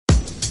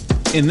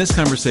In this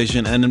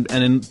conversation, and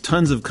in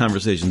tons of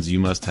conversations you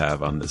must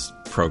have on this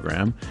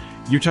program,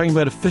 you're talking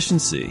about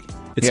efficiency.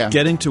 It's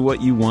getting to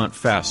what you want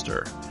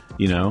faster,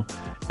 you know?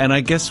 And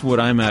I guess what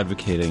I'm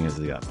advocating is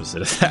the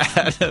opposite of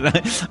that.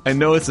 And I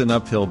know it's an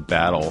uphill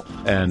battle.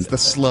 And it's the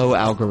slow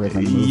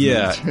algorithm movement.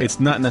 Yeah, it's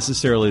not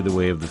necessarily the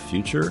way of the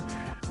future,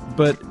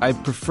 but I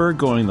prefer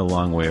going the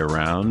long way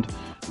around,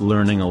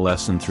 learning a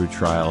lesson through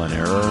trial and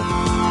error.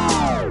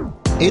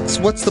 It's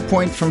What's the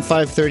Point from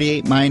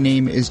 538. My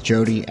name is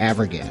Jody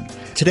Avirgan.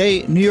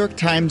 Today, New York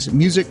Times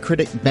music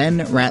critic Ben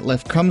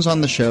Ratliff comes on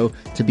the show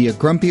to be a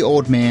grumpy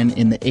old man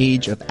in the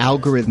age of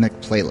algorithmic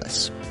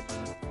playlists.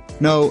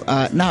 No,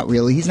 not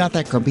really. He's not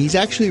that grumpy. He's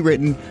actually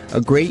written a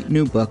great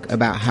new book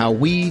about how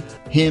we,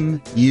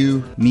 him,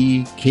 you,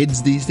 me,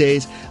 kids these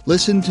days,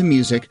 listen to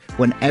music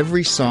when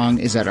every song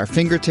is at our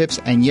fingertips.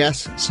 And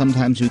yes,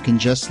 sometimes we can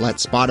just let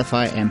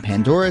Spotify and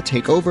Pandora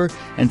take over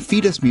and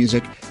feed us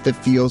music that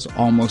feels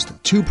almost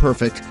too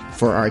perfect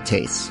for our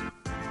tastes.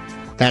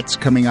 That's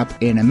coming up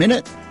in a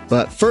minute.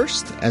 But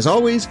first, as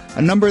always,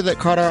 a number that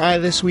caught our eye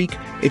this week.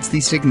 It's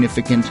the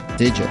significant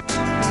digit.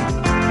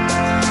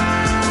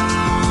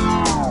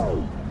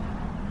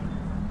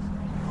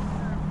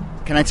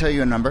 Can I tell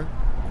you a number?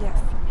 Yes.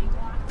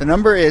 The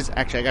number is,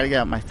 actually, I got to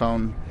get out my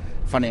phone,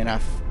 funny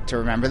enough, to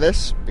remember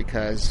this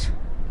because,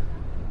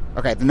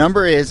 okay, the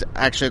number is,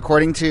 actually,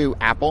 according to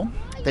Apple,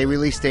 they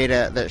released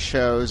data that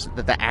shows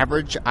that the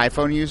average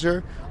iPhone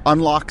user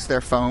unlocks their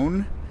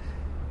phone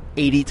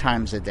 80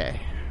 times a day.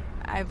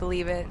 I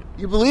believe it.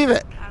 You believe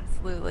it?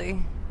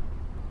 Absolutely.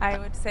 I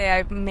would say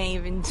I may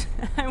even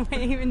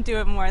do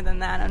it more than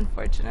that,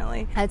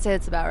 unfortunately. I'd say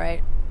it's about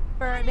right.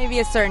 For maybe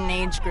a certain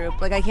age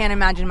group. Like, I can't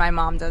imagine my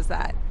mom does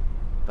that,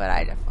 but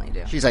I definitely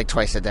do. She's like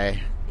twice a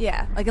day.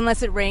 Yeah, like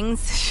unless it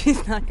rings,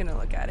 she's not going to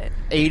look at it.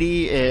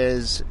 80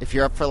 is, if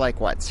you're up for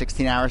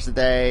 16 hours a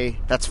day,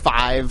 that's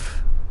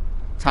 5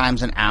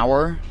 times an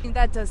hour.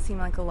 That does seem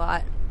like a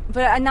lot.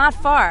 But not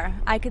far.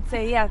 I could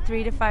say,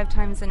 3 to 5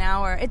 times an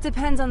hour. It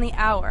depends on the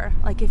hour.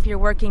 Like, if you're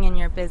working and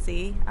you're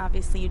busy,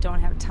 obviously you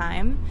don't have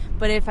time.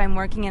 But if I'm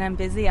working and I'm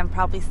busy, I'm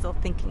probably still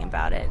thinking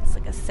about it. It's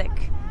like a sick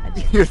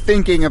addiction. You're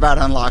thinking about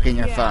unlocking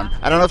your phone.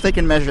 I don't know if they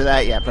can measure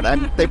that yet,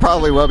 but they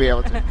probably will be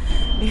able to.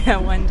 Yeah,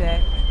 one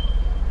day.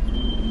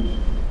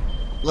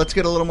 Let's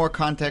get a little more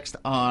context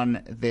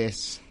on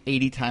this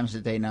 80 times a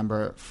day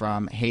number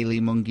from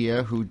Haley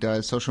Mungia, who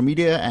does social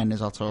media and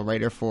is also a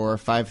writer for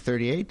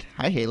 538.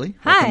 Hi, Haley.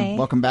 Hi.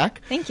 Welcome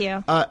back. Thank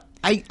you.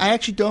 I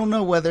actually don't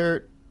know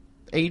whether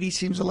 80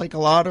 seems like a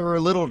lot or a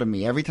little to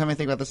me. Every time I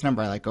think about this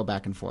number, I go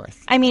back and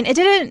forth. I mean, it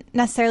didn't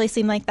necessarily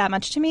seem like that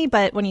much to me,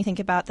 but when you think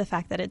about the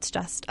fact that it's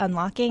just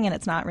unlocking and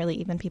it's not really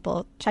even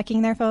people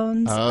checking their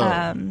phones.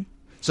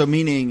 So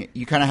meaning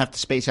you kind of have to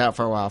space out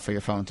for a while for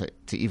your phone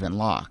to even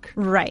lock.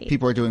 Right.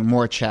 People are doing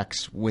more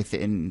checks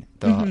within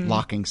the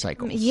locking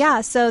cycles.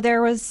 Yeah. So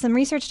there was some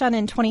research done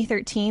in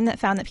 2013 that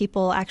found that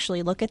people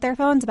actually look at their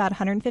phones about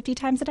 150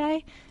 times a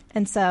day.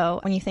 And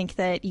so when you think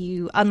that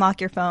you unlock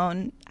your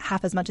phone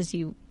half as much as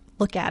you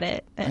look at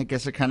it. I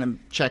guess it kind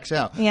of checks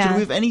out. Yeah. So do we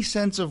have any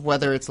sense of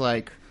whether it's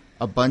like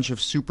a bunch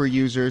of super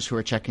users who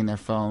are checking their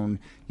phone,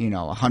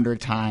 100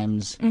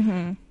 times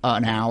an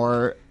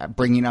hour,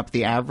 bringing up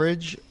the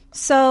average?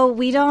 So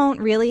we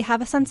don't really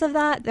have a sense of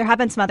that. There have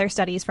been some other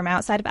studies from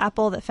outside of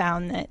Apple that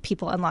found that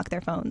people unlock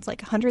their phones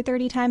like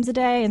 130 times a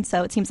day. And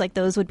so it seems like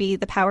those would be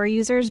the power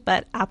users.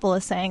 But Apple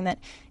is saying that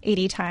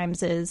 80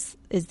 times is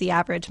the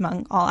average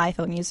among all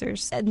iPhone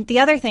users. And the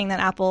other thing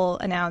that Apple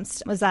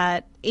announced was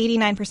that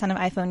 89% of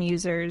iPhone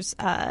users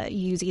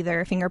use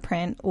either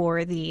fingerprint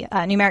or the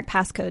numeric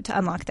passcode to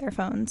unlock their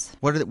phones.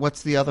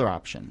 What's the other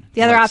option?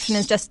 The other option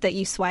is just that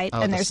you swipe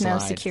and there's no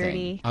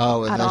security.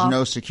 There's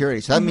no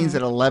security. So that means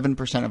that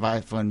 11% of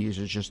iPhone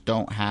users just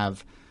don't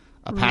have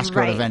a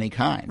passcode of any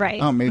kind.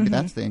 Right. Oh, maybe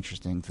that's the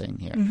interesting thing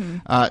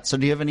here. So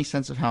do you have any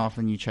sense of how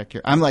often you check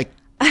your... I'm like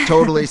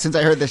totally, since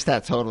I heard this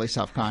stat, totally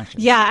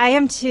self-conscious. Yeah, I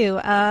am too.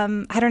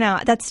 I don't know.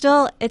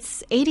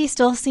 80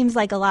 still seems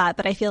like a lot,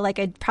 but I feel like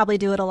I'd probably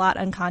do it a lot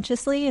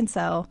unconsciously. And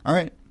so... All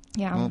right.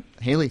 Yeah. Well,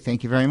 Haley,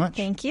 thank you very much.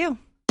 Thank you.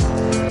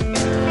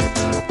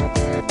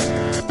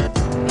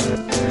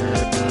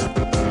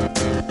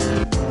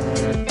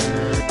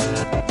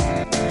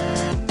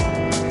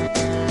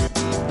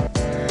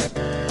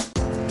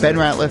 Ben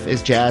Ratliff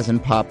is jazz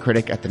and pop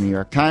critic at the New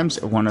York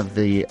Times, one of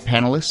the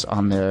panelists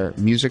on their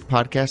music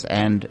podcast,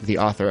 and the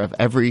author of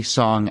Every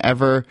Song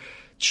Ever.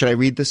 Should I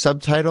read the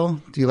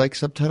subtitle? Do you like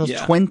subtitles?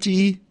 Yeah.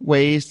 20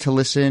 Ways to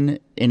Listen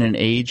in an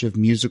Age of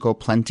Musical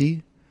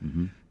Plenty.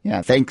 Mm-hmm.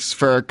 Yeah, thanks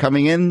for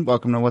coming in.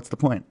 Welcome to What's the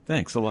Point?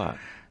 Thanks a lot.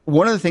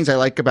 One of the things I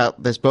like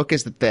about this book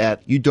is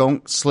that you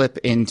don't slip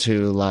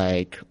into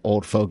like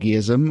old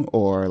fogeyism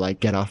or like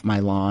get off my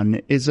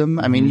lawn-ism.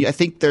 I mean, I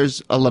think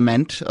there's a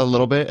lament a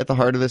little bit at the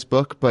heart of this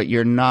book, but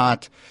you're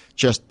not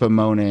just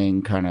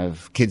bemoaning kind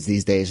of kids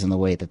these days in the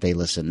way that they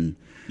listen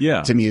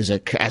to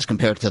music as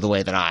compared to the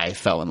way that I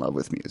fell in love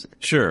with music.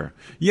 Sure.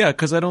 Yeah,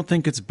 because I don't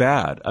think it's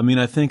bad. I mean,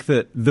 I think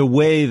that the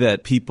way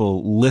that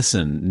people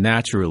listen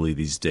naturally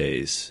these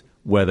days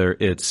whether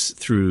it's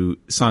through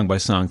song by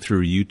song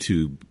through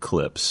YouTube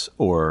clips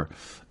or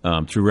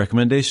through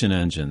recommendation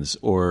engines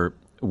or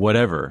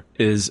whatever,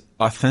 is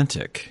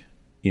authentic,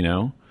 you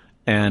know?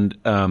 And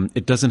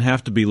it doesn't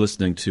have to be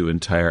listening to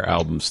entire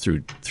albums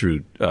through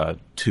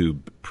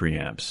tube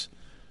preamps.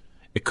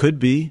 It could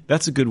be.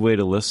 That's a good way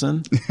to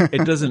listen.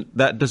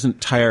 That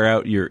doesn't tire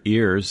out your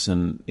ears,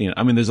 and you know,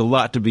 I mean, there's a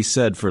lot to be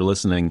said for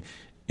listening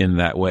in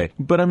that way.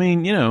 But I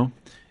mean, you know,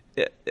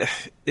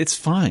 it's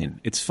fine.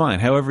 It's fine.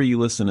 However you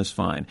listen is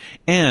fine.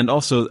 And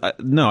also,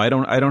 no, I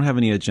don't have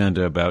any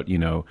agenda about, you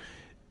know,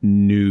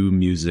 new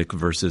music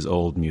versus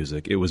old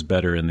music. It was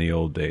better in the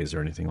old days or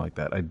anything like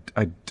that.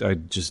 I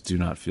just do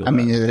not feel. I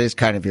mean, it is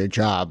kind of your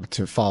job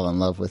to fall in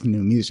love with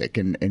new music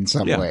in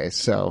some ways.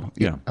 So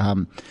yeah.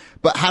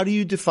 But how do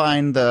you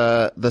define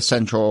the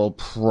central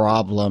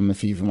problem,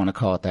 if you even want to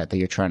call it that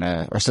you're trying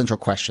to, or central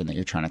question that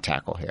you're trying to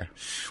tackle here?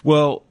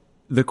 Well,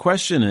 the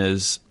question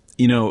is,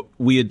 you know,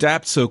 we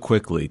adapt so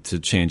quickly to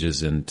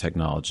changes in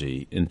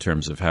technology in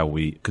terms of how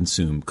we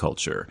consume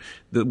culture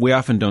that we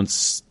often don't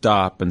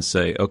stop and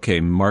say, okay,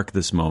 mark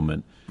this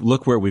moment.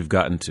 Look where we've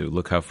gotten to.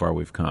 Look how far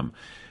we've come.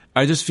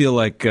 I just feel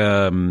like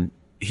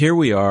here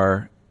we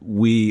are.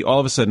 We all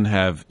of a sudden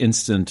have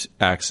instant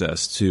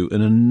access to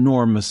an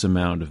enormous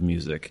amount of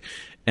music.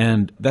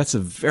 And that's a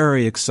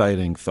very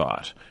exciting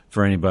thought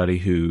for anybody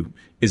who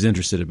is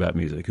interested about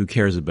music, who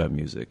cares about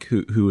music,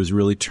 who is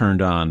really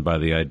turned on by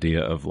the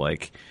idea of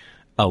like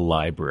a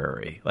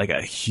library, like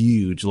a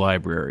huge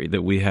library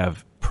that we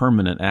have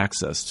permanent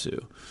access to.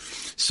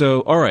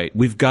 So, all right,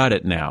 we've got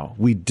it now.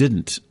 We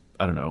didn't,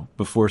 I don't know,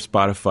 before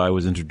Spotify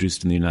was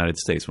introduced in the United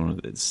States,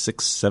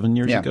 6-7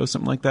 years ago,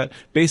 something like that.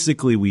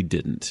 Basically, we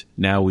didn't.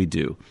 Now we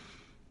do.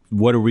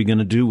 What are we going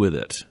to do with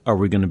it? Are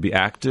we going to be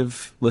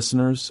active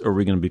listeners or are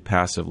we going to be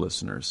passive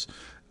listeners?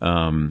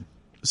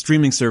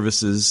 Streaming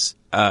services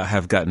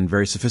have gotten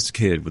very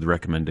sophisticated with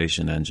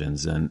recommendation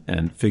engines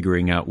and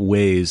figuring out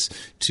ways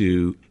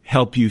to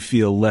help you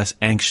feel less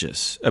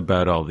anxious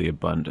about all the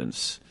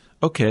abundance.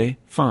 Okay,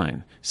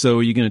 fine. So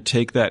are you going to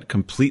take that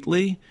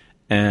completely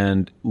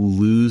and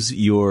lose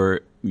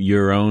your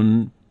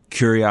own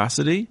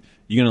curiosity?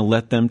 You're going to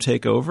let them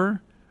take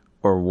over,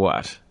 or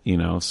what? You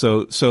know.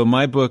 So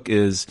my book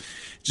is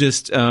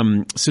just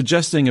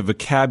suggesting a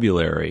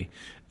vocabulary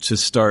to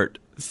start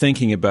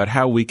thinking about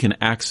how we can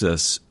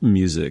access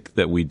music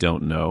that we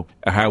don't know,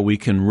 how we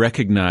can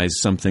recognize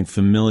something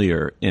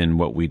familiar in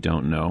what we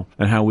don't know,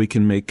 and how we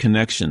can make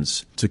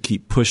connections to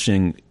keep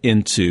pushing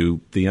into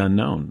the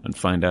unknown and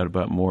find out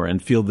about more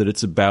and feel that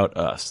it's about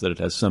us, that it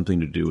has something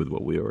to do with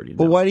what we already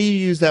know. Well, why do you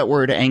use that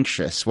word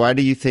anxious? Why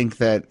do you think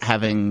that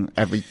having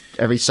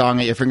every song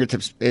at your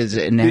fingertips is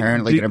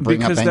inherently going to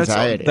bring up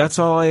anxiety? That's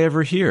all I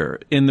ever hear.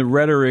 In the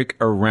rhetoric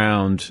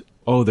around,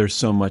 oh, there's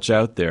so much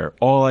out there,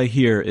 all I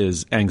hear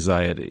is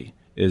anxiety,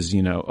 is,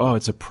 you know, oh,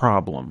 it's a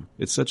problem.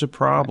 It's such a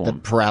problem.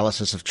 The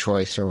paralysis of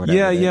choice or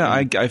whatever. Yeah.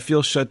 I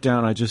feel shut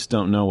down. I just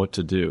don't know what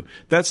to do.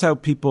 That's how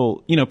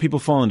people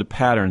fall into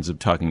patterns of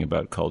talking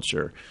about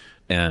culture.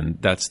 And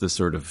that's the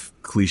sort of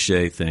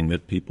cliche thing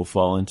that people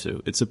fall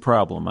into. It's a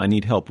problem. I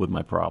need help with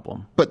my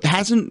problem. But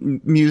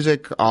hasn't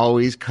music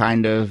always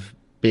kind of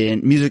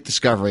been, music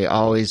discovery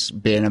always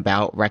been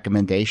about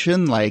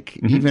recommendation? Like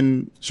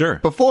even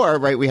before,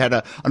 right? We had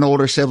an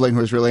older sibling who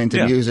was really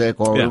into music,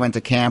 or we went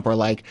to camp, or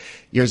like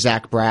your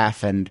Zach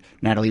Braff and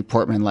Natalie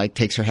Portman like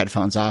takes her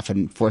headphones off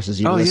and forces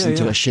you to listen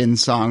to a Shin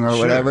song or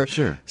whatever.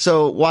 Sure.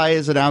 So why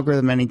is an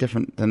algorithm any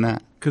different than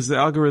that? Because the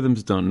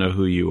algorithms don't know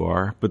who you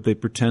are, but they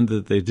pretend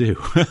that they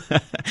do.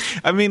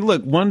 I mean,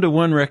 look,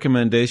 one-to-one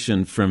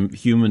recommendation from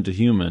human to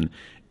human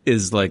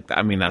is like,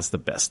 I mean, that's the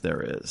best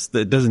there is.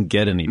 It doesn't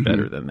get any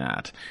better than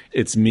that.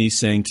 It's me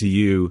saying to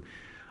you,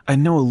 I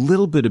know a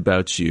little bit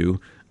about you.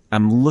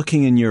 I'm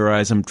looking in your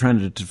eyes. I'm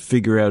trying to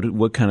figure out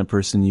what kind of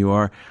person you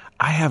are.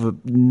 I have a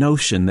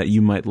notion that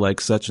you might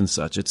like such and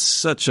such.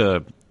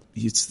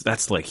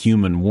 That's like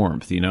human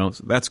warmth, you know?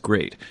 So that's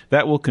great.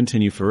 That will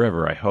continue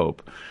forever, I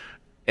hope.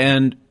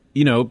 And,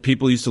 you know,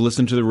 people used to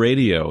listen to the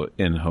radio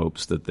in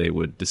hopes that they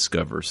would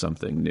discover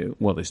something new.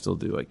 Well, they still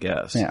do, I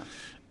guess. Yeah.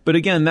 But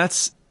again,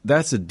 that's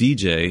a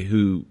DJ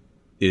who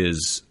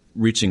is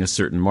reaching a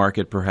certain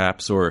market,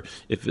 perhaps, or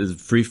if a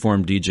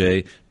freeform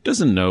DJ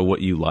doesn't know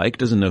what you like,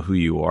 doesn't know who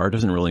you are,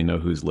 doesn't really know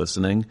who's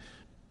listening.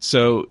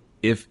 So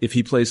if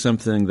he plays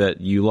something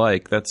that you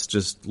like, that's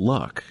just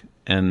luck,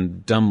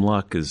 and dumb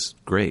luck is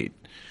great.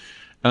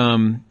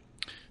 The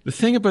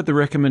thing about the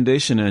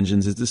recommendation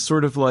engines is it's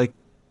sort of like,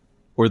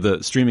 or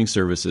the streaming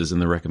services and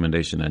the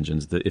recommendation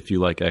engines, that if you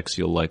like X,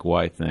 you'll like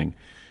Y thing.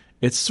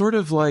 It's sort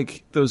of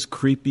like those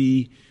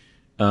creepy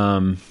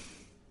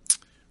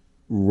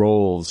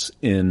roles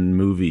in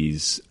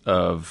movies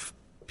of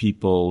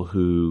people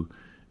who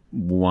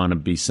want to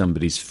be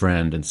somebody's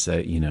friend and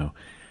say, you know,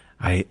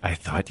 I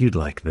thought you'd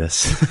like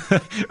this.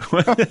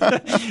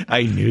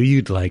 I knew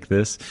you'd like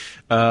this.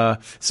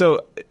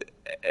 So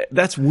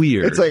that's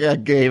weird. It's like a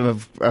game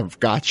of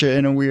gotcha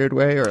in a weird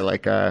way, or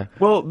like a...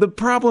 Well, the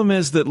problem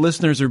is that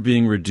listeners are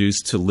being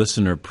reduced to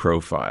listener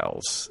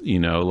profiles. You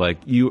know, like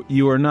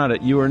you are not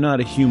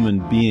a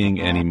human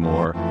being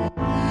anymore.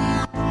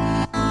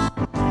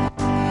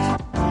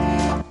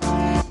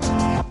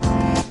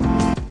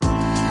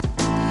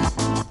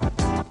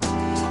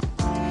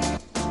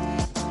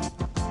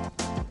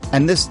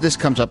 And this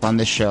comes up on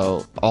this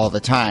show all the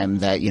time,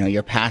 that, you know,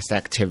 your past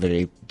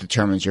activity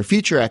determines your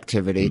future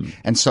activity.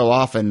 And so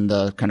often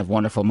the kind of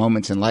wonderful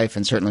moments in life,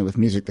 and certainly with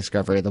music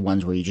discovery, are the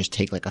ones where you just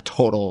take like a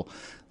total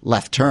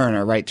left turn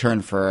or right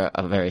turn for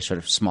a very sort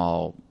of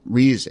small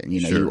reason.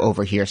 You know, you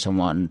overhear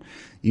someone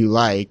you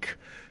like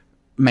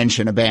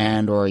mention a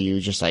band, or you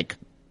just like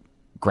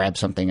grab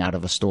something out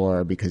of a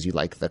store because you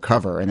like the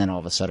cover, and then all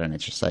of a sudden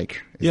it's just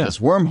like this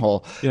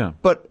wormhole. Yeah.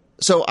 But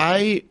so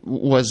I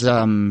was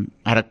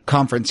at a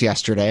conference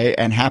yesterday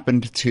and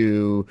happened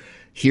to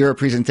hear a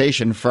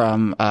presentation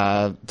from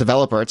a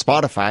developer at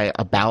Spotify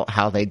about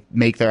how they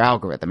make their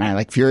algorithm. And I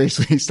like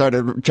furiously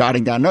started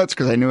jotting down notes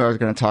because I knew I was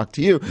going to talk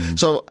to you.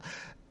 So,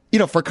 you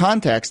know, for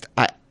context,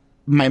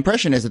 my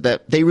impression is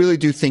that they really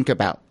do think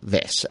about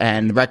this,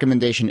 and the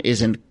recommendation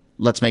isn't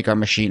let's make our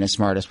machine as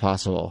smart as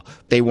possible.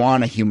 They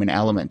want a human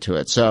element to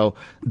it. So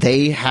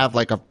they have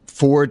like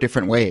 4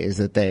 different ways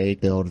that they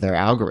build their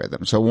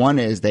algorithm. So one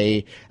is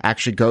they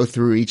actually go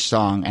through each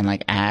song and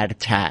like add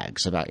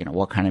tags about, you know,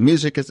 what kind of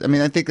music is. I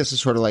mean, I think this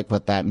is sort of like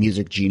what that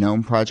Music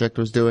Genome Project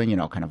was doing, you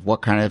know, kind of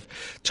what kind of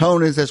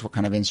tone is this? What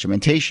kind of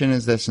instrumentation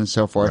is this? And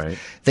so forth. Right.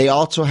 They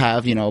also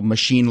have, you know,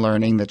 machine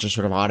learning that just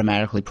sort of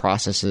automatically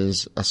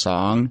processes a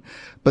song.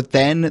 But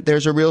then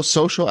there's a real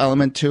social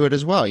element to it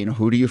as well. You know,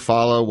 who do you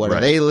follow? What are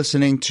they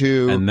listening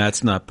to? And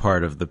that's not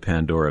part of the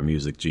Pandora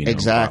Music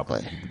Genome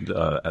problem,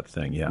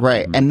 thing, yeah.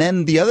 Right. And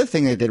then the other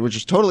thing they did, which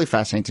is totally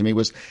fascinating to me,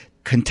 was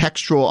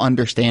contextual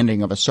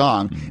understanding of a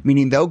song,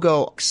 meaning they'll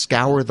go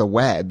scour the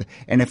web,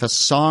 and if a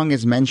song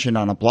is mentioned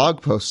on a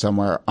blog post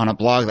somewhere, on a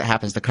blog that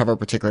happens to cover a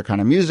particular kind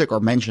of music or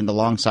mentioned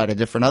alongside a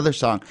different other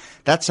song,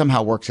 that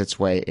somehow works its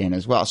way in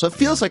as well. So it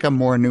feels like a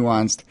more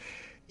nuanced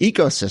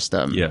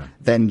ecosystem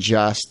than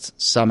just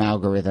some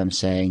algorithm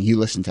saying you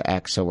listen to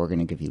X, so we're going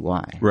to give you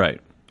Y. Right.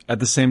 At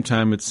the same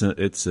time, it's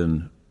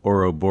an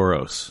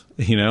Ouroboros.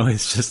 You know,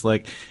 it's just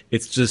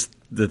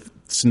the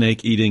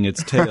snake eating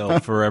its tail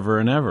forever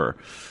and ever.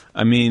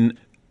 I mean,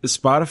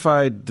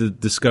 Spotify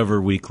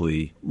Discover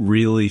Weekly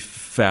really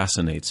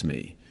fascinates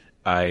me.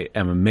 I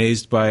am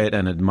amazed by it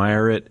and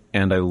admire it,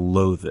 and I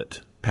loathe it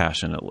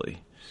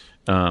passionately.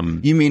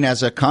 You mean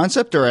as a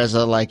concept, or as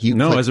a like you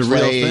click as a play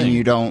real thing, and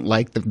you don't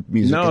like the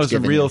music? No, it's as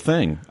a real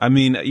thing. I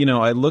mean, you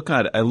know, I look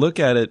at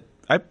it.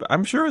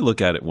 I'm sure I look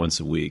at it once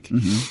a week,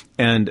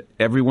 and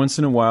every once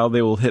in a while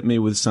they will hit me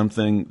with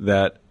something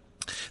that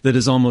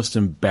is almost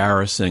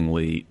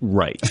embarrassingly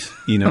right.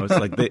 You know, it's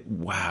like they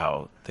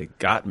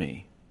got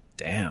me.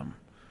 Damn.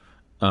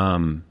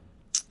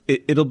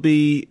 It'll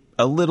be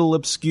a little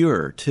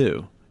obscure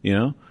too.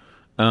 You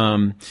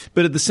know,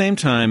 but at the same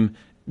time,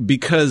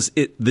 because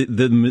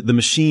the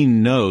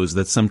machine knows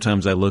that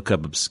sometimes I look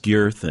up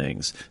obscure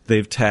things,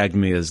 they've tagged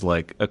me as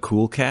like a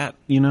cool cat,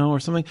 you know, or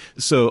something.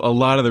 So a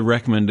lot of the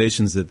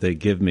recommendations that they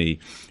give me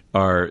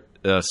are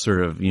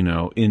sort of, you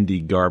know,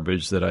 indie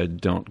garbage that I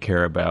don't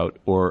care about.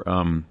 Or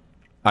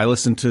I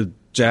listen to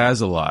jazz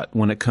a lot.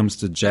 When it comes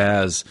to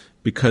jazz,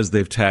 because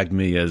they've tagged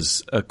me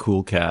as a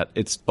cool cat,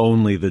 it's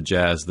only the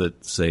jazz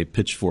that, say,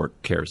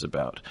 Pitchfork cares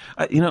about.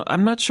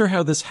 I'm not sure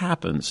how this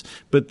happens,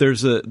 but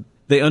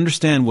they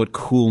understand what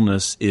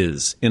coolness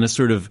is in a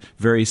sort of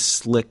very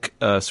slick,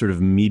 sort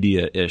of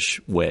media-ish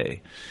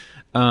way.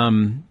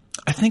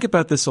 I think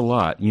about this a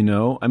lot, you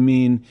know? I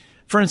mean,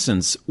 for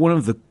instance, one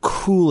of the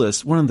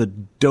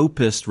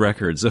dopest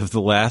records of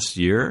the last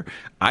year,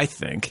 I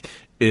think,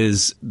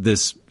 is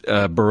this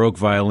Baroque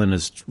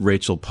violinist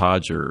Rachel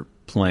Podger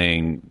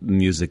playing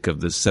music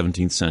of this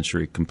 17th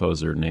century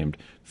composer named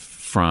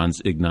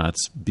Franz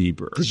Ignaz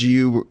Bieber. Did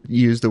you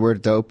use the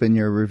word dope in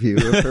your review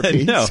of her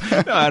piece? No,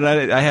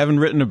 I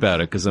haven't written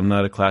about it because I'm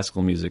not a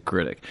classical music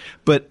critic.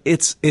 But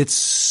it's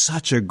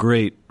such a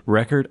great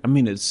record. I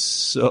mean, it's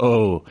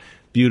so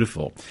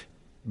beautiful.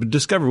 But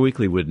Discover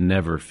Weekly would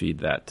never feed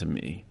that to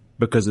me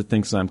because it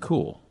thinks I'm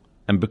cool,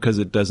 and because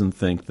it doesn't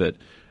think that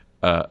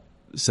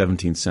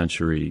 17th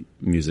century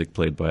music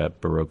played by a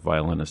Baroque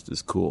violinist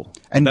is cool.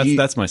 And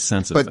that's my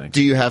sense of things. But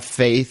do you have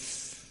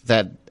faith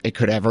that it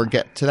could ever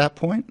get to that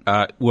point?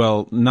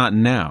 Well, not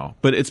now,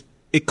 but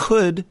it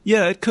could.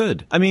 Yeah, it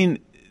could. I mean,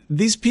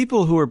 these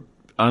people who are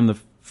on the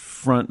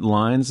front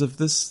lines of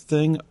this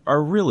thing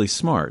are really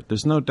smart.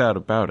 There's no doubt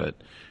about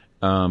it.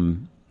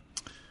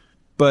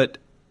 But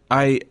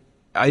I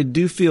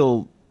do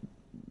feel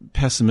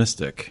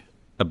pessimistic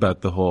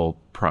about the whole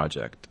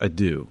project. I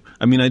do.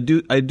 I mean, I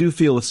do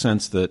feel a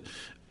sense that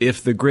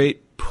if the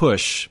great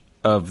push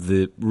of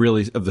the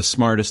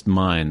smartest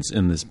minds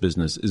in this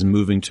business is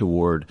moving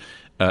toward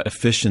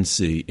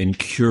efficiency in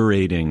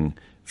curating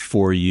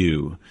for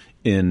you,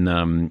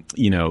 in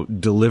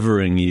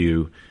delivering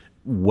you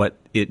what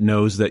it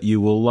knows that you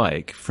will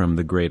like from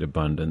the great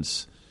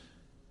abundance,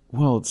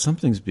 Well,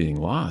 something's being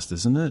lost,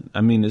 isn't it?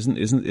 I mean, isn't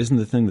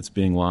the thing that's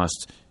being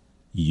lost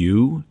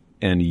you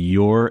and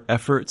your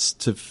efforts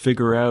to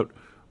figure out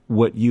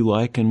what you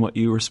like and what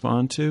you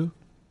respond to?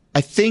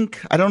 I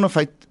don't know if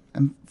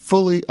I'm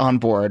fully on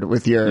board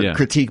with your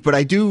critique, but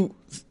I do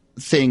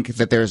think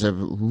that there's a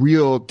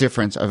real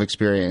difference of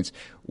experience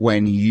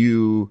when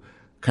you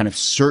kind of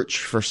search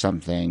for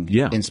something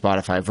in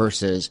Spotify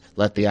versus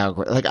let the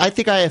algorithm. Like, I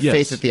think I have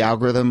faith that the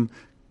algorithm,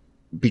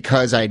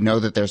 because I know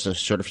that there's a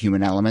sort of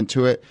human element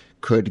to it,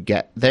 could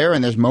get there.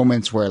 And there's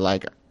moments where,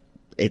 like,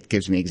 it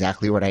gives me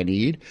exactly what I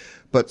need.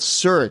 But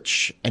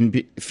search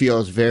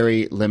feels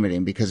very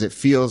limiting because it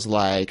feels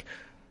like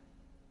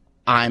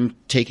I'm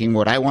taking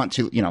what I want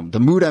to, the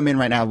mood I'm in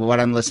right now, what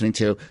I'm listening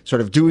to,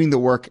 sort of doing the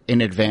work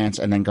in advance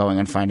and then going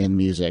and finding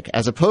music,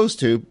 as opposed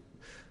to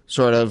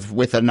sort of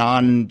with a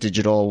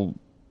non-digital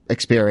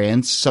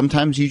experience.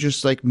 Sometimes you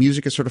just, like,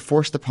 music is sort of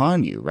forced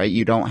upon you, right?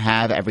 You don't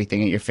have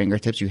everything at your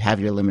fingertips. You have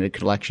your limited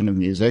collection of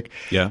music.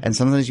 Yeah. And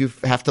sometimes you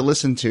have to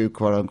listen to,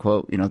 quote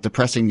unquote,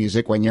 depressing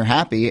music when you're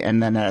happy,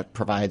 and then that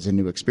provides a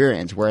new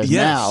experience. Whereas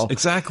now,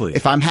 exactly,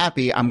 if I'm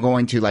happy, I'm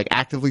going to, like,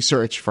 actively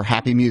search for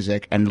happy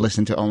music and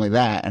listen to only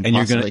that, and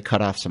possibly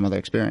cut off some other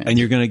experience. And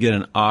you're going to get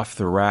an off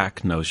the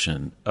rack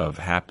notion of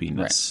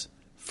happiness. Right.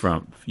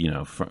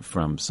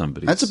 From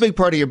somebody. That's a big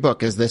part of your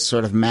book, is this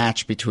sort of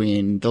match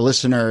between the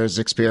listener's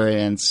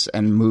experience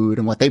and mood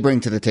and what they bring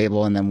to the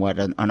table, and then what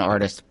an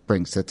artist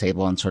brings to the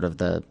table, and sort of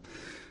the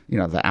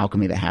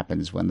alchemy that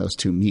happens when those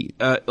two meet.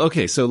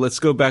 Okay, so let's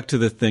go back to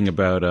the thing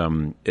about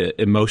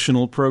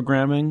emotional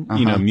programming.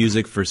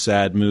 Music for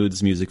sad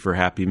moods, music for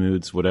happy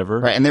moods,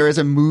 whatever. Right, and there is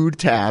a mood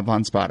tab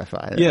on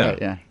Spotify.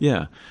 Yeah,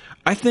 yeah.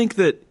 I think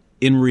that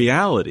in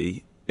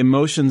reality,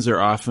 emotions are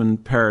often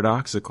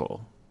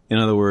paradoxical. In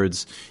other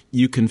words,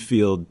 you can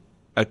feel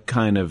a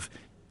kind of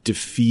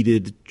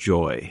defeated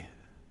joy.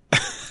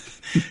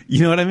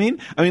 You know what I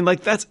mean? I mean,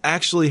 like, that's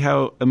actually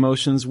how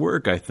emotions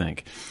work, I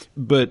think.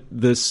 But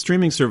the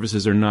streaming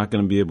services are not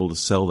going to be able to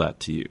sell that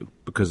to you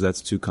because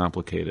that's too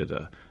complicated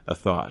a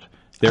thought.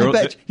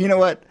 You know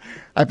what?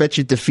 I bet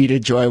you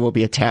defeated joy will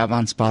be a tab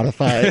on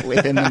Spotify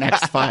within the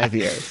next 5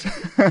 years.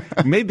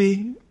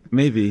 Maybe.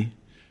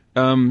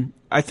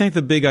 I think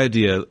the big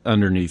idea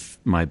underneath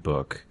my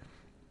book,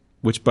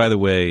 which, by the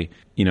way,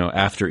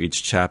 after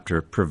each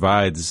chapter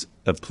provides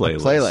a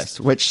playlist.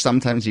 Which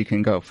sometimes you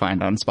can go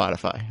find on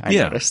Spotify, I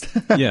noticed.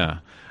 Yeah.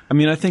 I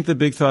mean, I think the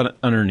big thought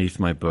underneath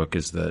my book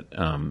is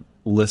that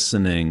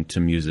listening to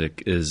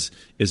music is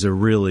a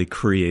really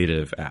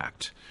creative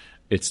act.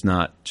 It's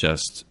not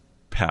just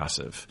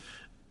passive.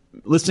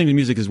 Listening to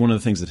music is one of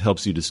the things that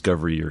helps you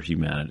discover your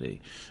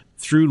humanity.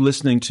 Through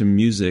listening to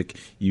music,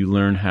 you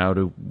learn how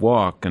to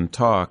walk and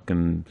talk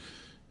and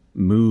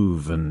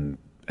move and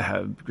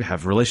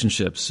have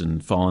relationships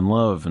and fall in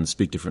love and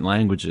speak different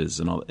languages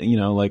and all.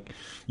 Like,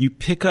 you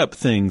pick up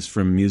things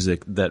from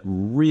music that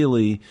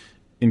really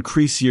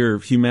increase your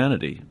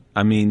humanity.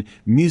 I mean,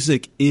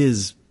 music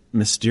is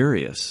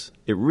mysterious.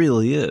 It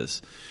really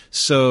is.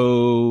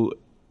 So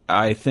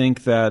I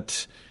think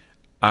that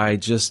I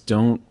just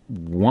don't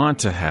want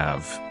to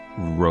have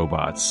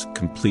robots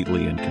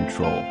completely in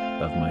control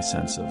of my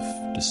sense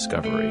of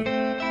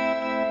discovery.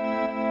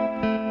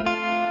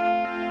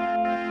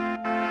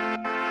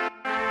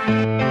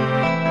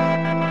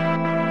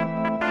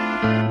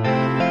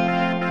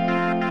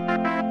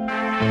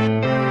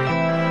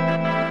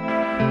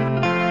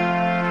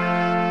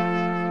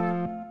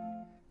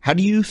 How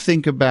do you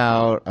think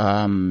about,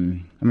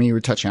 you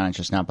were touching on it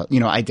just now, but,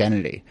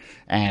 identity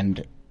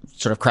and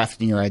sort of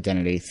crafting your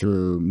identity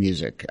through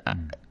music?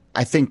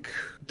 I think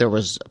there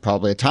was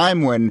probably a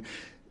time when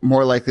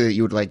more likely that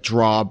you would, like,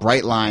 draw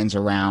bright lines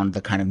around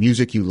the kind of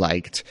music you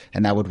liked,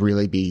 and that would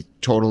really be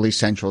totally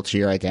central to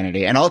your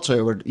identity. And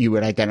also you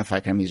would identify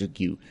kind of music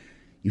you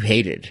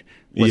hated.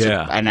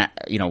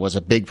 Was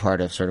a big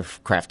part of sort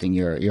of crafting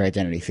your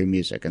identity through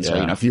music. And so,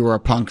 if you were a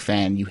punk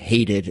fan, you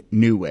hated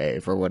new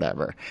wave or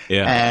whatever.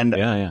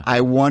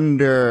 I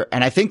wonder,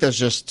 and I think there's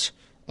just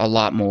a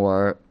lot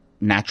more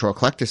natural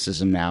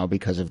eclecticism now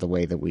because of the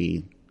way that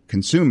we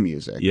consume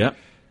music. Yeah.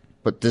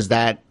 But does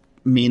that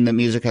mean that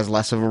music has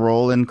less of a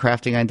role in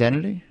crafting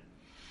identity?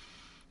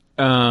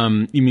 You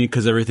mean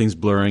because everything's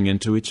blurring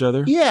into each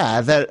other?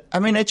 Yeah,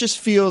 it just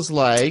feels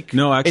like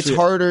it's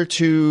harder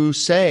to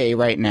say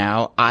right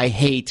now, I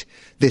hate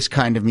this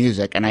kind of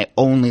music and I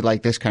only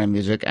like this kind of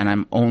music and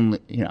I'm only,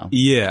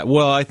 Yeah,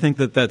 well, I think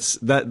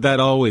that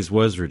always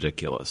was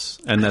ridiculous,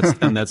 and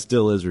that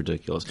still is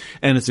ridiculous.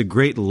 And it's a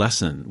great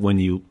lesson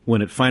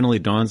when it finally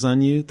dawns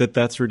on you that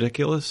that's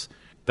ridiculous.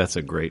 That's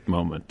a great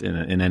moment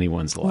in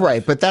anyone's life.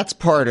 Right, but that's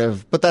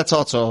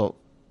also,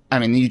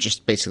 you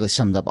just basically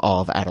summed up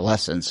all of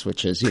adolescence,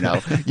 which is,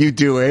 you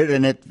do it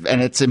and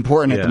it's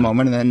important at the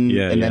moment, and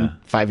then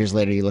 5 years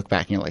later you look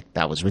back and you're like,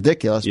 that was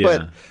ridiculous.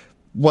 Yeah.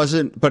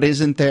 But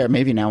isn't there,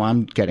 maybe now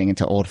I'm getting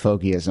into old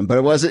fogeyism,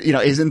 but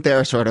isn't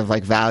there sort of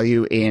like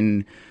value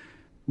in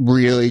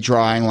really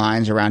drawing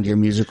lines around your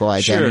musical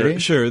identity?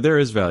 Sure, there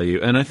is value.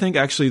 And I think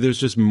actually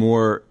there's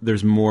more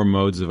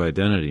modes of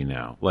identity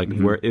now. Like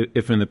where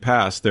if in the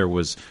past there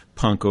was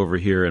punk over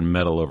here and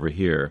metal over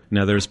here,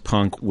 now there's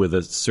punk with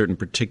a certain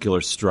particular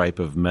stripe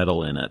of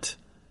metal in it,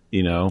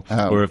 you know?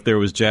 Or if there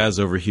was jazz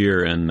over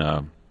here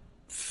and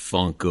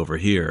funk over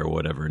here or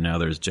whatever, now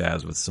there's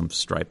jazz with some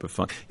stripe of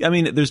funk. I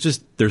mean,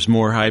 there's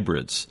more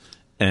hybrids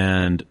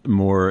and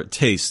more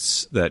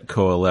tastes that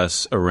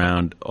coalesce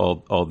around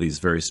all these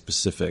very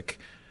specific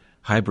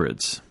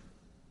hybrids.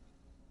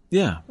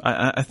 Yeah,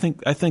 I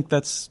think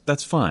that's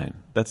fine.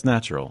 That's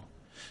natural.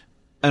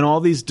 And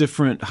all these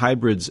different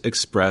hybrids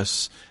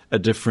express a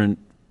different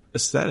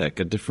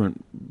aesthetic, a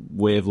different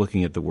way of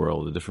looking at the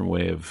world, a different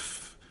way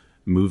of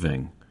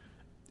moving.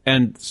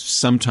 And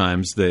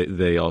sometimes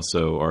they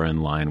also are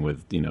in line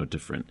with, you know,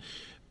 different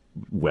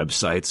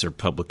websites or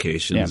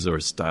publications or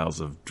styles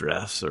of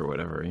dress or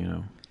whatever, you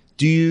know.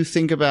 Do you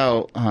think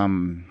about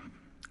when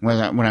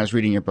I was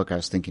reading your book, I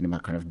was thinking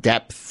about kind of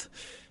depth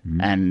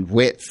and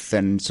width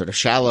and sort of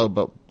shallow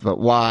but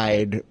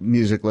wide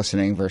music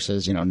listening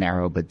versus, you know,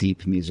 narrow but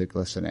deep music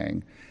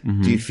listening.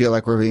 Do you feel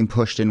like we're being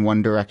pushed in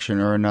one direction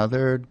or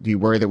another? Do you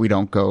worry that we're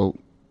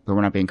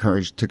not being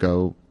encouraged to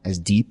go as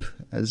deep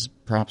as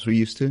perhaps we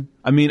used to?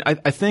 I mean,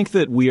 I think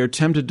that we are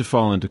tempted to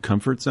fall into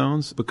comfort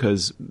zones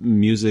because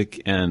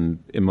music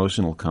and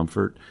emotional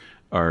comfort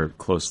are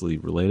closely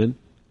related.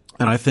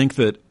 And I think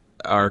that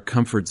our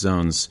comfort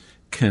zones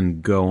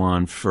can go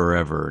on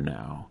forever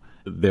now.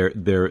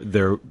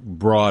 They're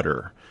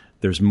broader.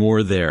 There's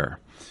more there.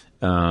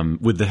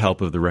 With the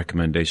help of the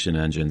recommendation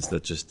engines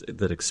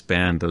that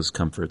expand those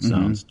comfort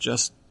zones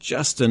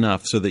just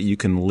enough so that you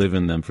can live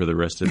in them for the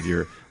rest of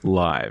your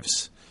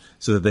lives,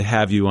 so that they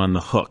have you on the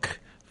hook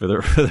for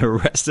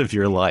the rest of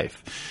your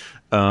life.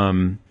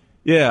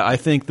 I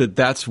think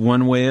that's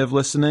one way of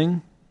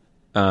listening,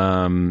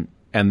 and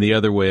the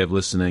other way of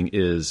listening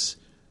is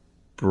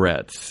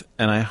breadth.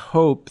 And I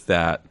hope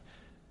that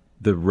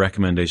the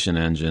recommendation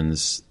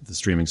engines, the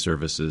streaming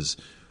services,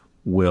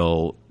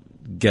 will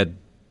get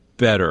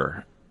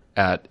better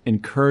at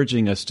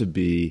encouraging us to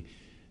be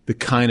the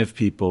kind of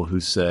people who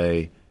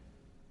say,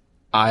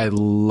 I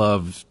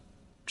love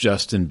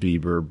Justin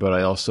Bieber, but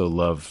I also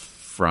love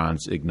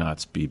Franz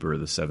Ignaz Bieber,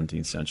 the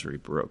 17th century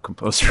Baroque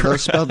composer.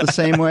 Those spelled the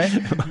same way?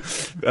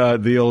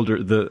 The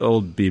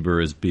old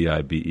Bieber is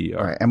Biber.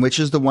 All right. And which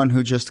is the one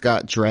who just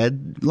got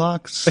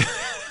dreadlocks?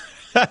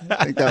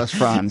 I think that was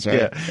Franz,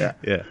 right?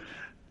 Yeah.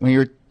 When you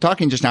were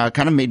talking just now, it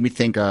kind of made me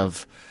think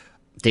of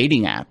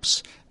dating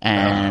apps.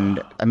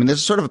 And I mean,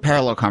 there's sort of a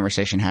parallel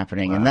conversation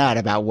happening in that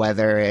about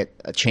whether it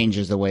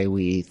changes the way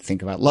we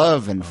think about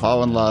love and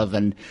fall in love,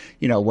 and,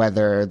 you know,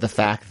 whether the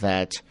fact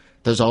that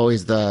there's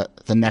always the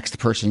next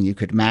person you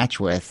could match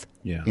with,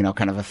 you know,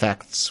 kind of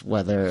affects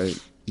whether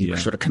you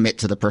sort of commit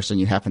to the person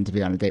you happen to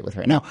be on a date with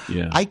right now.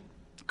 Yeah. I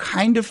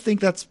kind of think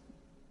that's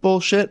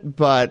bullshit,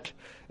 but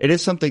it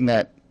is something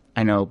that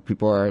I know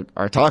people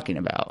are talking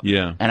about.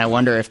 Yeah. And I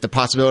wonder if the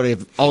possibility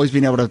of always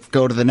being able to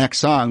go to the next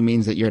song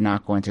means that you're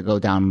not going to go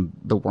down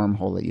the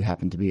wormhole that you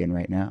happen to be in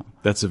right now.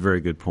 That's a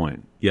very good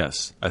point.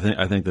 Yes. I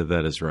think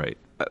that is right.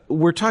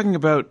 We're talking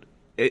about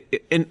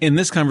in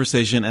this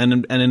conversation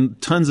and in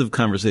tons of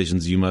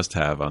conversations you must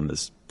have on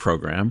this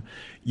program,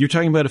 you're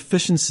talking about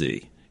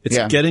efficiency. It's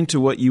getting to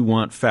what you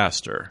want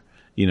faster,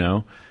 you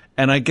know?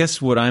 And I guess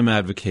what I'm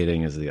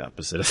advocating is the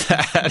opposite of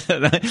that.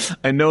 And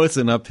I know it's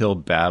an uphill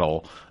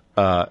battle.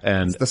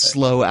 And it's the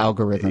slow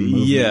algorithm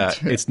movement. Yeah,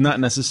 it's not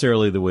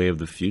necessarily the way of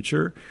the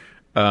future,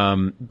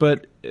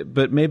 but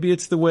maybe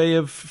it's the way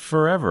of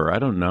forever. I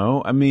don't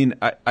know. I mean,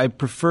 I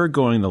prefer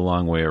going the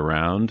long way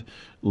around,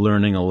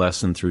 learning a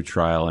lesson through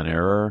trial and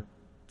error,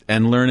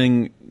 and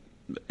learning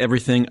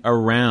everything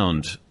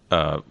around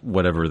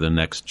whatever the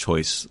next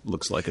choice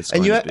looks like it's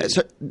going to be.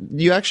 So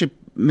you actually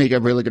make a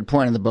really good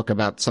point in the book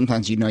about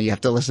sometimes, you know, you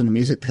have to listen to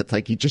music that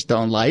like you just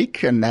don't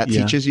like, and that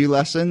teaches you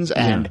lessons.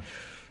 And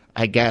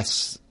I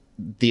guess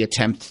the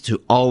attempt to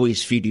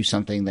always feed you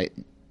something that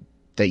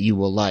you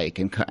will like,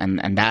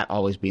 and that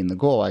always being the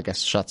goal, I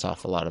guess, shuts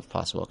off a lot of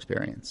possible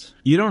experience.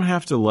 You don't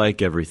have to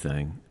like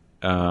everything.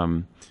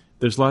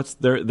 There's lots.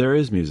 There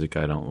is music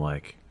I don't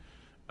like,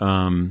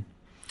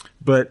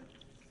 but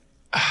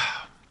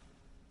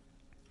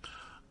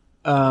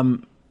I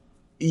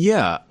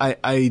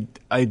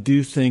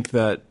do think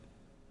that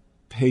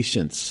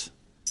patience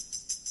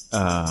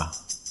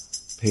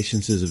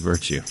is a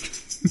virtue.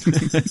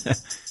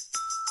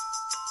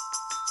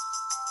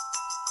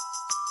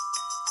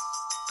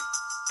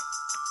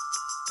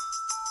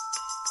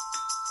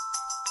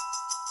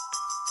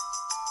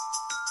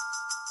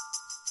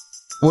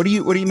 What do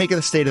you make of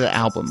the state of the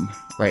album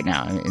right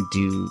now? And do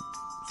you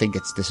think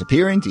it's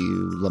disappearing? Do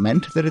you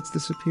lament that it's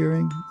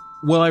disappearing?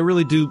 Well, I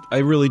really do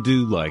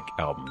like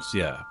albums,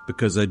 yeah,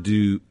 because I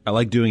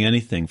like doing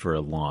anything for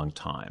a long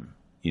time,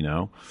 you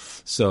know?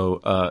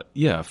 So,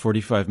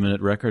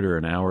 45-minute record or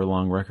an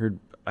hour-long record,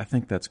 I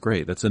think that's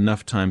great. That's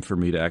enough time for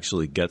me to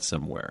actually get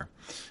somewhere.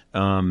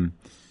 And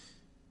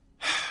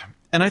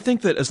I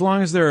think that as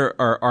long as there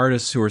are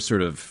artists who are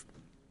sort of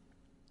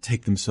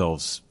take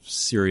themselves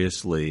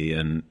seriously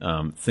and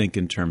think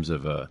in terms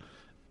of a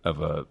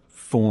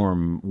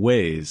form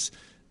ways,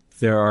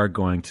 there are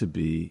going to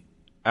be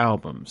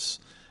albums.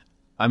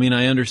 I mean,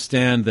 I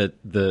understand that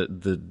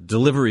the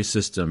delivery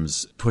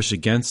systems push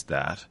against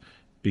that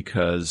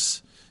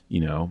because,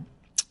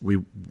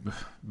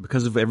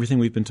 because of everything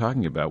we've been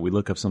talking about. We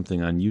look up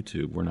something on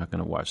YouTube. We're not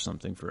going to watch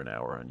something for an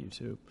hour on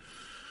YouTube.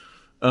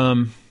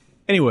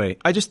 Anyway,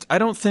 I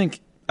don't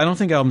think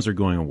albums are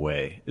going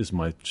away is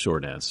my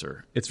short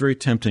answer. It's very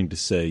tempting to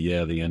say,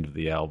 yeah, the end of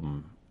the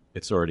album,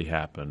 it's already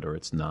happened or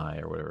it's nigh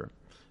or whatever.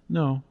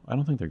 No, I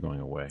don't think they're going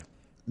away.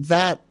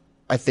 That,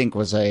 I think,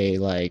 was a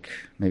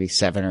maybe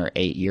 7 or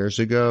 8 years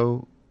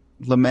ago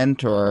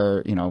lament,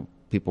 or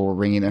people were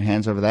wringing their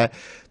hands over that.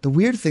 The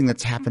weird thing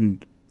that's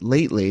happened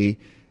lately,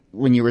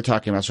 when you were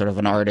talking about sort of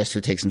an artist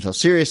who takes himself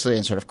seriously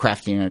and sort of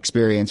crafting an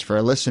experience for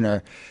a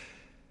listener,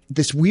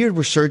 this weird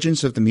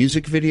resurgence of the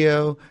music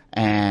video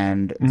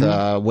and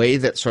the way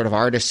that sort of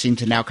artists seem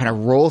to now kind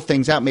of roll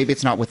things out. Maybe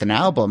it's not with an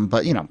album,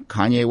 but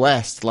Kanye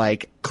West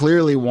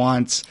clearly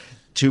wants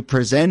to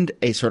present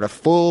a sort of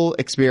full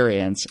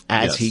experience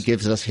as he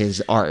gives us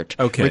his art,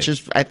 which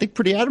is, I think,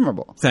 pretty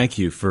admirable. Thank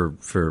you for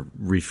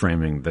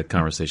reframing the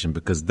conversation,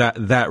 because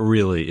that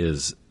really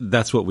is,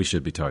 that's what we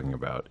should be talking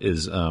about,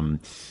 is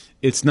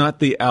it's not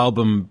the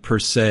album per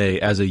se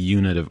as a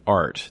unit of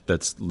art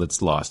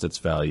that's lost its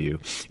value.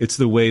 It's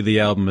the way the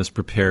album is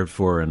prepared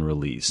for and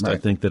released. Right. I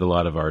think that a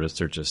lot of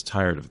artists are just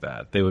tired of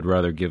that. They would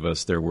rather give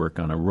us their work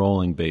on a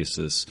rolling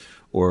basis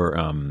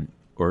or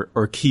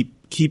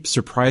keep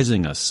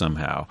surprising us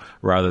somehow,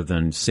 rather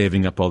than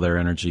saving up all their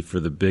energy for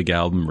the big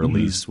album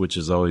release, which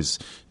is always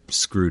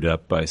screwed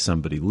up by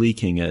somebody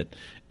leaking it,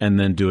 and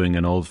then doing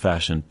an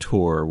old-fashioned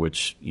tour,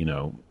 which,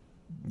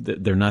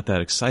 they're not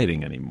that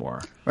exciting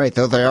anymore. Right,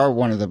 though they are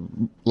one of the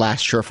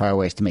last surefire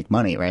ways to make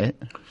money, right?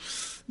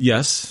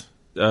 Yes.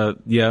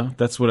 Yeah,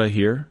 that's what I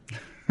hear.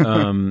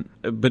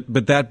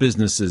 But that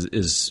business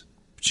is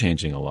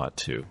changing a lot,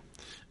 too.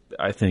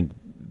 I think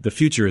the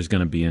future is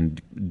going to be in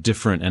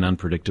different and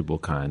unpredictable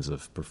kinds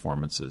of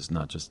performances,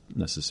 not just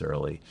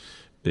necessarily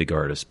big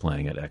artists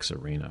playing at X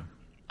Arena.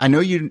 I know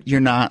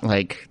you're not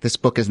this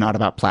book is not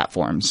about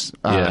platforms.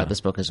 This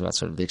book is about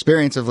sort of the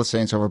experience of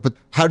listening and so forth. But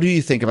how do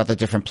you think about the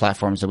different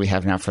platforms that we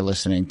have now for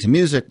listening to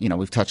music?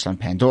 We've touched on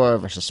Pandora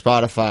versus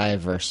Spotify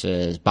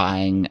versus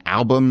buying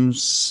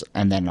albums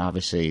and then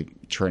obviously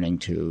turning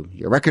to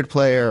your record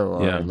player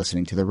or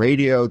listening to the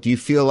radio. Do you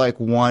feel like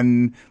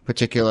one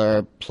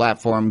particular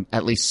platform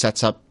at least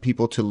sets up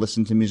people to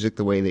listen to music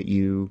the way that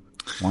you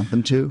want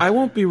them to? I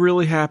won't be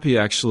really happy,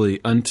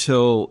 actually,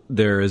 until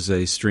there is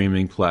a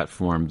streaming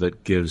platform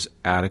that gives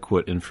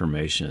adequate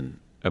information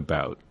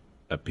about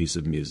a piece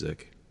of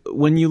music.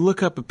 When you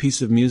look up a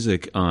piece of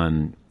music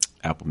on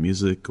Apple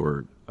Music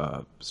or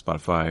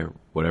Spotify or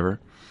whatever,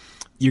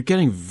 you're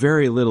getting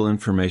very little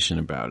information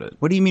about it.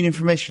 What do you mean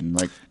information?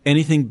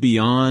 Anything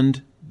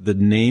beyond the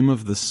name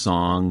of the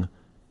song,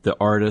 the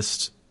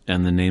artist,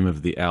 and the name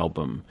of the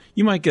album.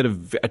 You might get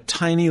a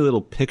tiny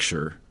little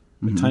picture,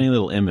 a tiny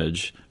little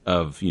image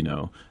of,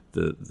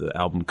 the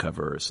album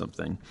cover or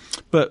something.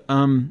 But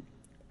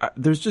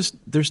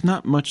there's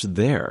not much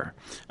there.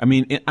 I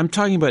mean, I'm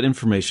talking about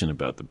information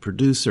about the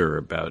producer,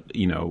 about,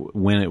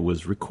 when it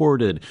was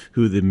recorded,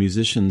 who the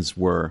musicians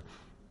were.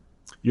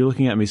 You're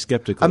looking at me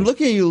skeptically. I'm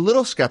looking at you a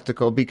little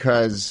skeptical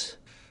because,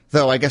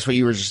 though I guess what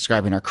you were just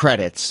describing are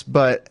credits.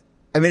 But,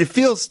 I mean, it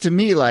feels to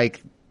me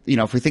like,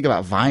 if we think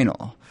about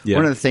vinyl,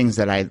 one of the things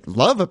that I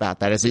love about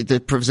that is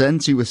it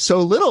presents you with so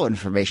little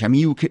information. I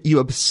mean, you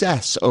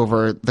obsess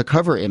over the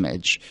cover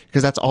image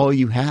because that's all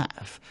you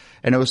have.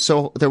 And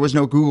there was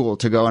no Google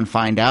to go and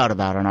find out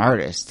about an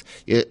artist.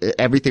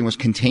 Everything was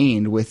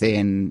contained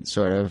within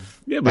sort of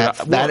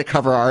that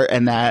cover art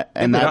and that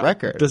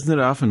record. Doesn't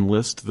it often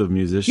list the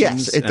musicians?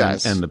 Yes, it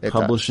does. And the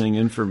publishing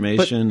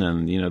information,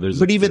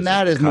 but even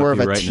that is more of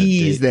a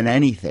tease than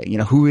anything.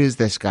 Who is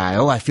this guy?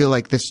 Oh, I feel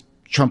like this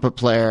trumpet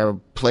player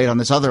played on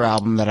this other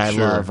album that I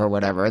love or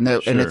whatever.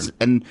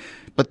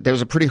 But there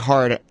was a pretty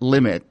hard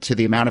limit to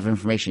the amount of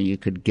information you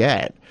could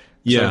get.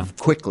 Sort of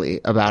quickly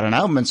about an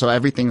album, and so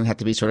everything had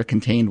to be sort of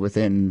contained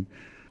within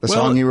the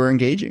song you were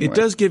engaging with. It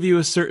does give you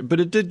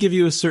it did give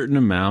you a certain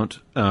amount,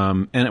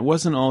 and it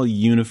wasn't all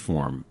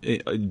uniform.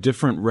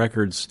 Different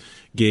records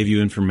gave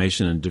you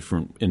information in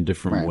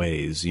different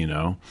ways.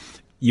 You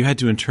had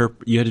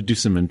to do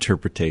some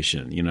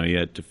interpretation. You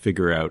had to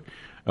figure out,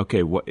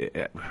 okay,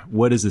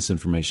 what is this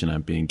information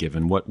I'm being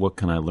given? What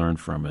can I learn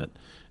from it?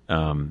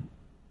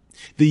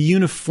 The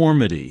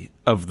uniformity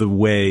of the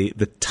way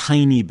the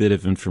tiny bit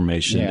of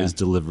information is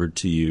delivered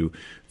to you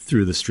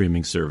through the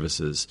streaming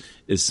services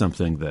is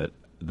something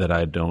that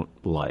I don't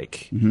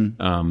like.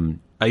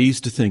 I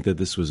used to think that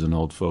this was an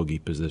old fogey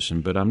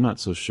position, but I'm not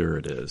so sure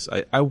it is.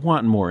 I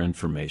want more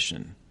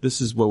information.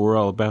 This is what we're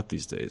all about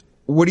these days.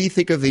 What do you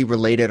think of the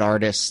related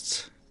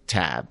artists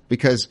tab?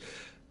 Because,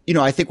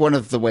 I think one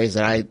of the ways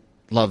that I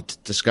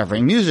loved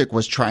discovering music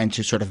was trying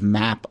to sort of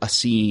map a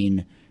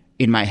scene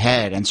in my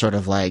head and sort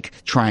of like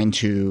trying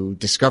to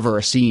discover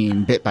a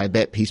scene bit by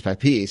bit, piece by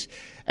piece.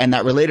 And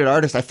that related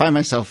artist, I find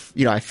myself,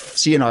 I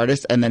see an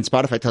artist and then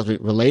Spotify tells me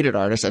related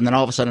artist. And then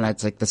all of a sudden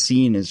it's like the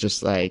scene is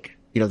just like,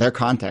 their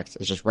context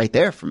is just right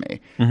there for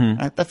me.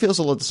 That feels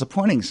a little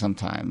disappointing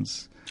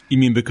sometimes. You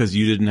mean because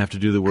you didn't have to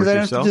do the work yourself?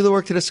 Because I didn't have to do the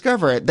work to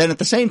discover it. Then at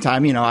the same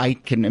time, I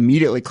can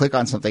immediately click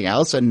on something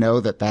else and know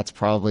that that's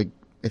probably,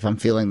 if I'm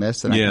feeling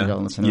this, then I can go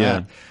and listen to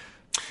that.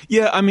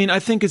 Yeah, I mean, I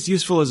think it's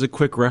useful as a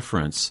quick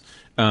reference.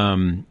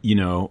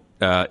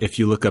 If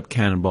you look up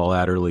Cannonball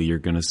Adderley, you're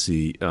going to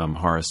see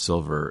Horace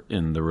Silver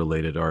in the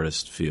related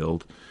artist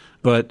field.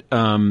 But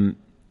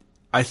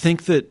I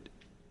think that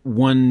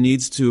one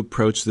needs to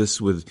approach this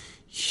with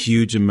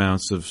huge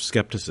amounts of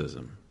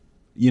skepticism.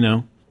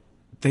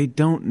 They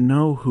don't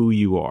know who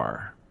you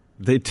are.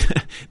 They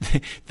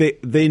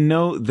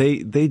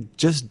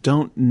just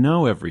don't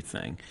know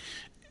everything,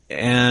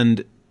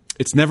 and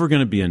it's never going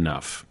to be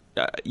enough.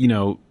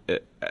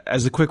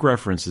 As a quick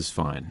reference is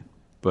fine,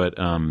 but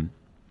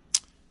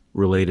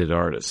related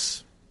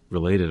artists,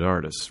 related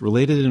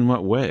in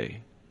what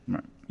way?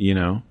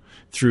 Right.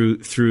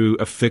 Through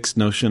a fixed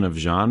notion of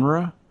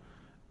genre,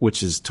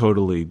 which is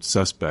totally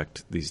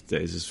suspect these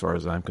days, as far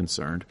as I'm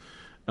concerned.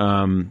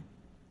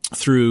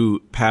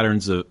 Through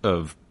patterns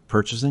of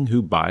purchasing,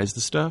 who buys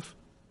the stuff,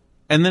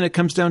 and then it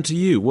comes down to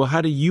you. Well,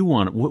 who do you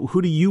want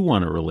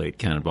to relate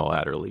Cannonball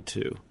Adderley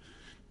to?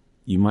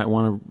 You might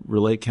want to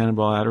relate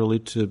Cannonball Adderley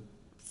to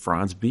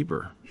Franz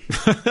Bieber.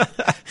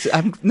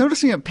 I'm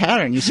noticing a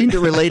pattern. You seem to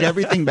relate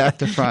everything back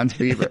to Franz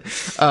Bieber.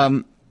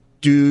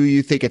 Do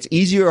you think it's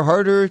easier or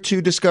harder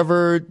to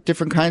discover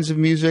different kinds of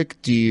music?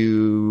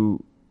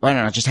 I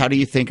don't know, just how do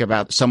you think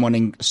about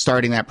someone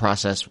starting that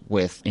process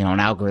with, an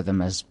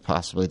algorithm as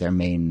possibly their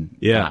main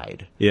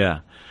guide? Yeah.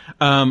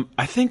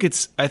 I think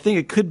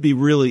it could be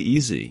really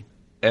easy.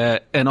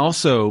 And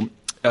also,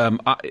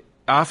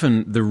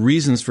 often the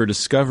reasons for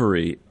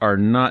discovery are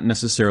not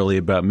necessarily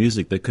about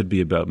music. They could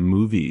be about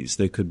movies.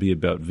 They could be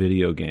about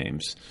video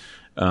games.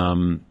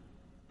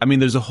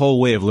 There's a whole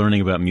way of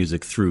learning about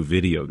music through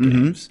video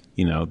games.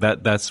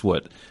 That's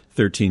what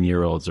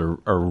 13-year-olds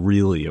are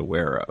really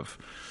aware of.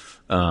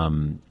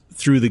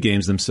 Through the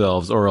games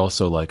themselves, or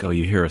also like,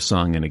 you hear a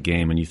song in a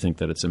game and you think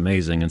that it's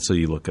amazing, and so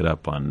you look it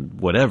up on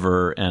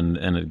whatever, and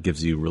it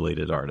gives you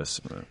related artists.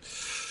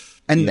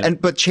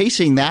 But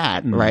chasing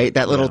that, right,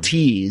 that little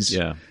tease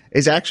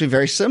is actually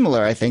very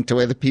similar, I think, to the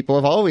way that people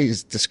have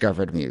always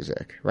discovered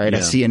music, right? Yeah.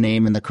 I see a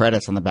name in the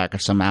credits on the back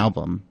of some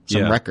album,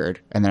 some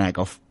record, and then I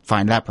go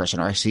find that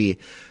person, or I see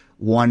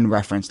one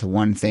reference to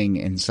one thing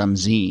in some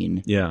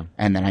zine. Yeah.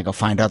 And then I go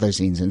find other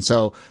zines. And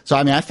so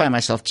I find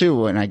myself too,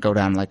 when I go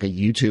down like a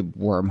YouTube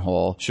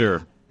wormhole.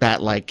 Sure.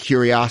 That like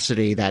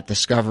curiosity, that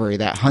discovery,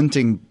 that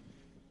hunting.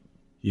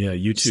 Yeah,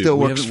 YouTube still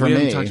works for me. We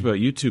haven't talked about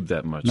YouTube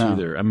that much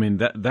either.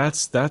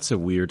 That's a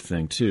weird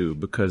thing too,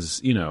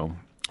 because,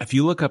 if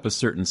you look up a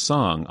certain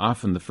song,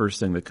 often the first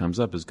thing that comes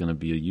up is going to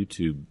be a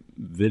YouTube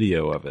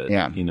video of it.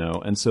 Yeah.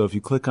 And so if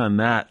you click on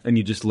that and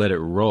you just let it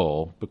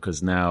roll,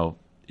 because now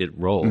it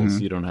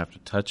rolls, you don't have to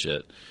touch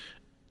it,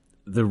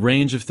 the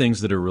range of things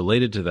that are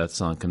related to that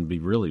song can be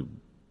really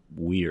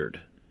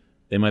weird.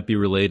 They might be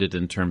related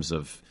in terms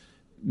of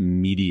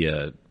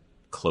media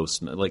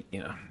closeness, like,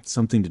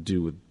 something to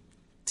do with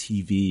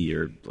TV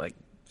or like,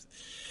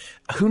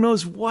 who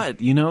knows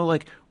what,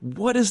 like,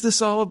 what is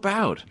this all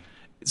about?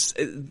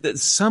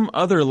 Some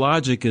other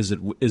logic is at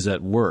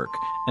work,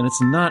 and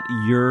it's not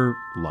your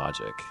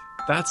logic.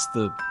 That's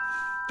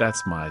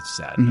my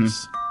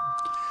sadness.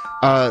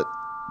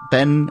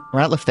 Ben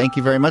Ratliff, thank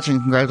you very much,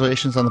 and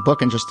congratulations on the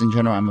book. And just in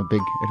general, I'm a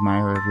big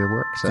admirer of your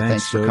work. So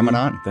thanks for coming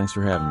on. Thanks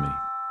for having me.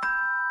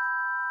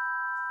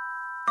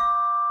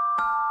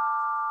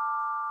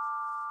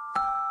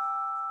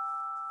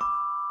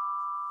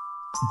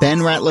 Ben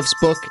Ratliff's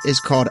book is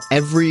called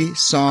Every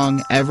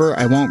Song Ever.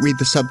 I won't read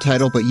the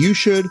subtitle, but you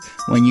should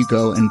when you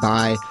go and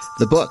buy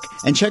the book.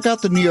 And check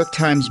out the New York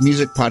Times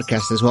Music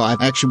Podcast as well. I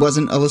actually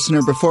wasn't a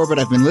listener before, but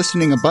I've been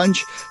listening a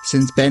bunch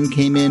since Ben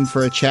came in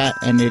for a chat,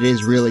 and it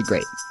is really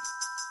great.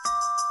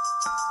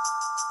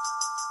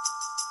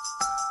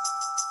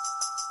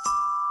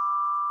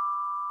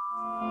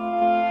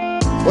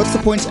 What's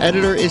the Point's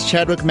editor is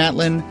Chadwick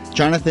Matlin.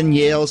 Jonathan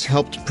Yales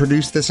helped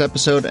produce this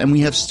episode, and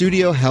we have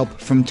studio help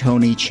from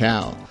Tony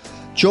Chow.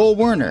 Joel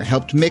Werner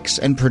helped mix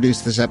and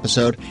produce this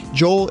episode.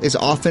 Joel is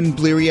often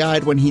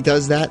bleary-eyed when he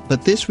does that,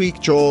 but this week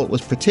Joel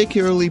was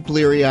particularly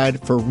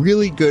bleary-eyed for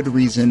really good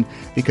reason,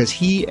 because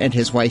he and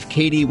his wife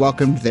Katie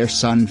welcomed their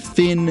son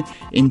Finn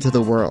into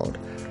the world.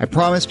 I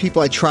promised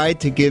people I tried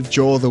to give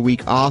Joel the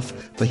week off,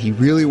 but he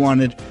really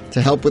wanted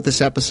to help with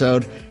this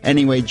episode.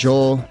 Anyway,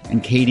 Joel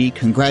and Katie,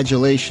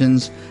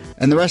 congratulations.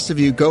 And the rest of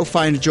you, go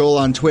find Joel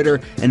on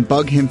Twitter and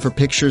bug him for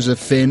pictures of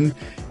Finn.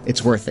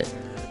 It's worth it.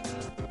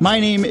 My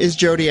name is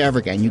Jody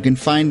Avirgan. You can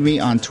find me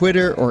on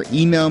Twitter or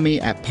email me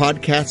at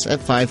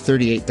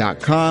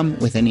podcasts@538.com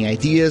with any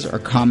ideas or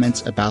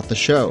comments about the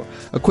show.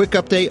 A quick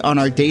update on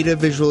our data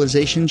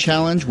visualization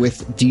challenge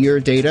with Dear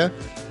Data.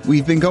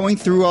 We've been going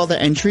through all the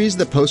entries,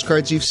 the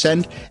postcards you've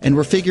sent, and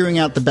we're figuring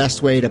out the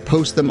best way to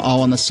post them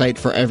all on the site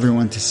for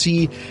everyone to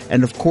see.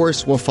 And of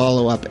course, we'll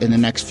follow up in the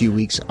next few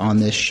weeks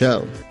on this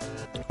show.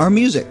 Our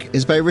music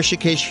is by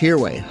Rishikesh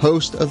Hirway,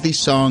 host of the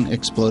Song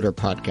Exploder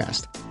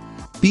podcast.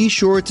 Be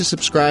sure to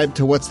subscribe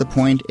to What's the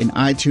Point in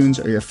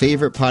iTunes or your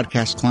favorite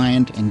podcast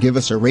client and give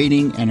us a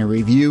rating and a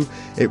review.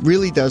 It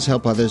really does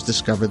help others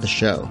discover the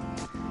show.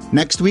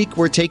 Next week,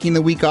 we're taking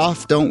the week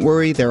off. Don't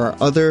worry, there are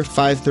other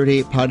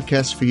 538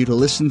 podcasts for you to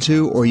listen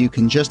to, or you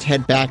can just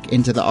head back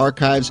into the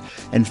archives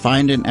and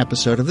find an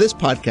episode of this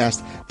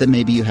podcast that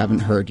maybe you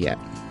haven't heard yet.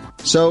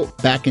 So,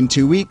 back in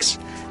 2 weeks.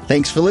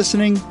 Thanks for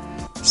listening.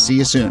 See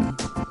you soon.